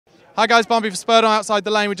Hi guys, Barnby for Spurred on outside the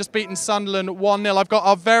lane. We've just beaten Sunderland 1-0. I've got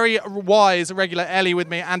our very wise regular Ellie with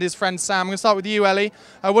me and his friend Sam. I'm going to start with you, Ellie.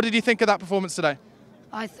 What did you think of that performance today?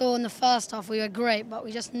 I thought in the first half we were great, but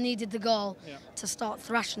we just needed the goal to start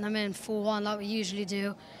thrashing them in 4-1 like we usually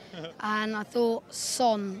do. And I thought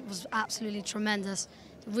Son was absolutely tremendous.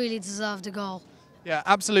 Really deserved a goal. Yeah,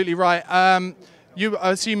 absolutely right. I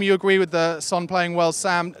assume you agree with the Son playing well,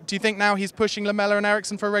 Sam. Do you think now he's pushing Lamela and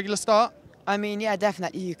Eriksson for a regular start? I mean, yeah,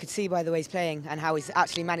 definitely. You could see by the way he's playing and how he's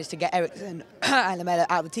actually managed to get Eriksson and Lamela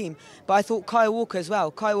out of the team. But I thought Kyle Walker as well.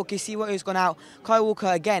 Kyle Walker, you see what he's gone out. Kyle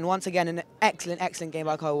Walker once again, an excellent game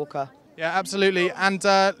by Kyle Walker. Yeah, absolutely. And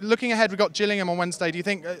looking ahead, we've got Gillingham on Wednesday. Do you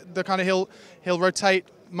think he'll rotate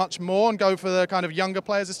much more and go for the kind of younger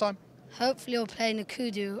players this time? Hopefully he'll play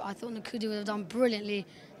Nkudu. I thought Nkudu would have done brilliantly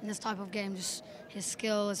in this type of game. Just his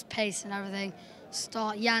skill, his pace and everything.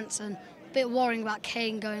 Start Janssen. A bit worrying about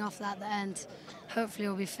Kane going off at the end. Hopefully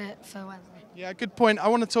he'll be fit for Wednesday. Yeah, good point. I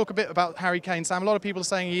want to talk a bit about Harry Kane, Sam. A lot of people are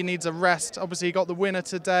saying he needs a rest. Obviously he got the winner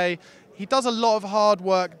today. He does a lot of hard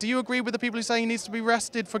work. Do you agree with the people who say he needs to be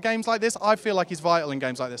rested for games like this? I feel like he's vital in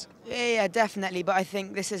games like this. Yeah, definitely. But I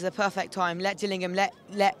think this is the perfect time. Let Gillingham, let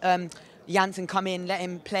Janssen come in, let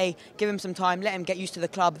him play, give him some time, let him get used to the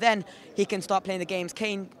club. Then he can start playing the games.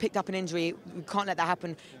 Kane picked up an injury. We can't let that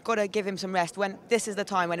happen. Got to give him some rest. This is the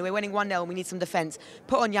time when we're winning 1-0 and we need some defence.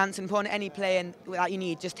 Put on Janssen, put on any player that you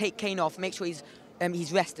need. Just take Kane off. Make sure he's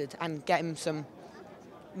rested and get him some.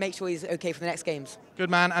 Make sure he's okay for the next games.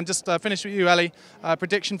 Good man. And just finish with you, Ellie.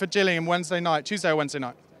 Prediction for Gillingham Tuesday or Wednesday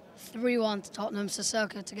night? 3-1 to Tottenham,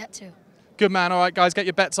 Sissoko to get to. Good man. All right, guys, get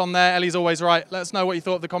your bets on there. Ellie's always right. Let us know what you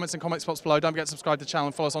thought of the comments and comment spots below. Don't forget to subscribe to the channel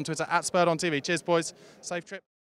and follow us on Twitter @SpurredOnTV. Cheers, boys. Safe trip.